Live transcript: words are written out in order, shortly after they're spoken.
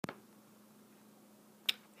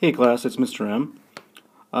Hey class, it's Mr. M.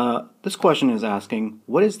 This question is asking,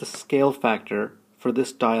 what is the scale factor for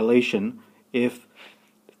this dilation if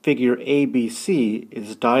figure ABC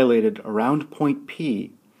is dilated around point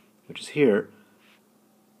P, which is here,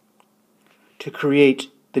 to create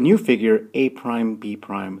the new figure A prime, B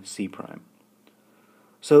prime, C prime.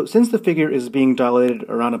 So since the figure is being dilated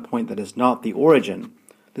around a point that is not the origin,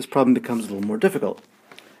 this problem becomes a little more difficult.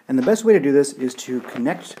 And the best way to do this is to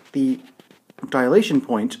connect the dilation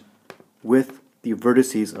point with the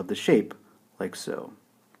vertices of the shape, like so.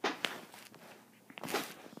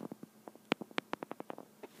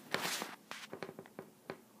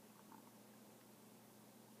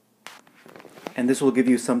 And this will give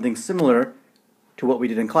you something similar to what we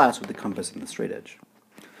did in class with the compass and the straight edge.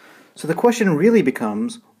 So the question really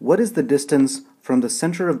becomes, what is the distance from the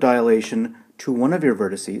center of dilation to one of your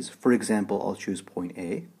vertices? For example, I'll choose point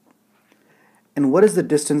A. And what is the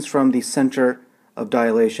distance from the center of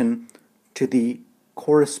dilation to the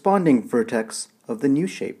corresponding vertex of the new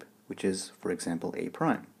shape, which is, for example, A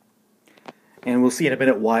prime? And we'll see in a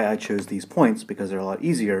minute why I chose these points, because they're a lot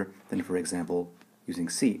easier than, for example, using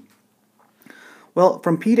C. Well,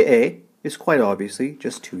 from P to A is quite obviously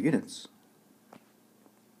just 2 units.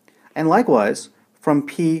 And likewise, from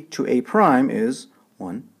P to A prime is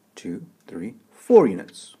 1, 2, 3, 4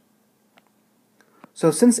 units. So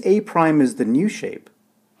since A prime is the new shape,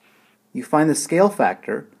 you find the scale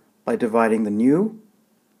factor by dividing the new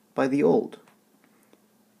by the old.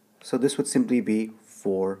 So this would simply be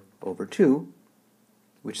 4 over 2,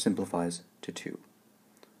 which simplifies to 2.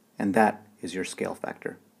 And that is your scale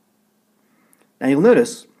factor. Now you'll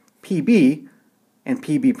notice PB and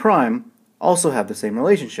PB prime also have the same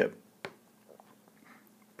relationship.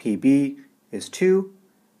 PB is 2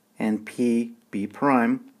 and PB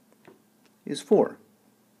prime is 4.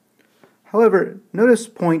 However, notice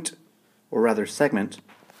point, or rather segment,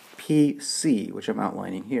 PC, which I'm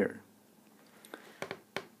outlining here.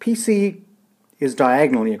 PC is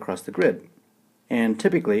diagonally across the grid, and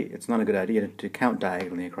typically it's not a good idea to count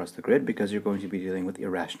diagonally across the grid because you're going to be dealing with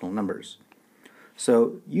irrational numbers.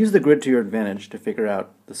 So use the grid to your advantage to figure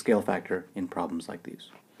out the scale factor in problems like these.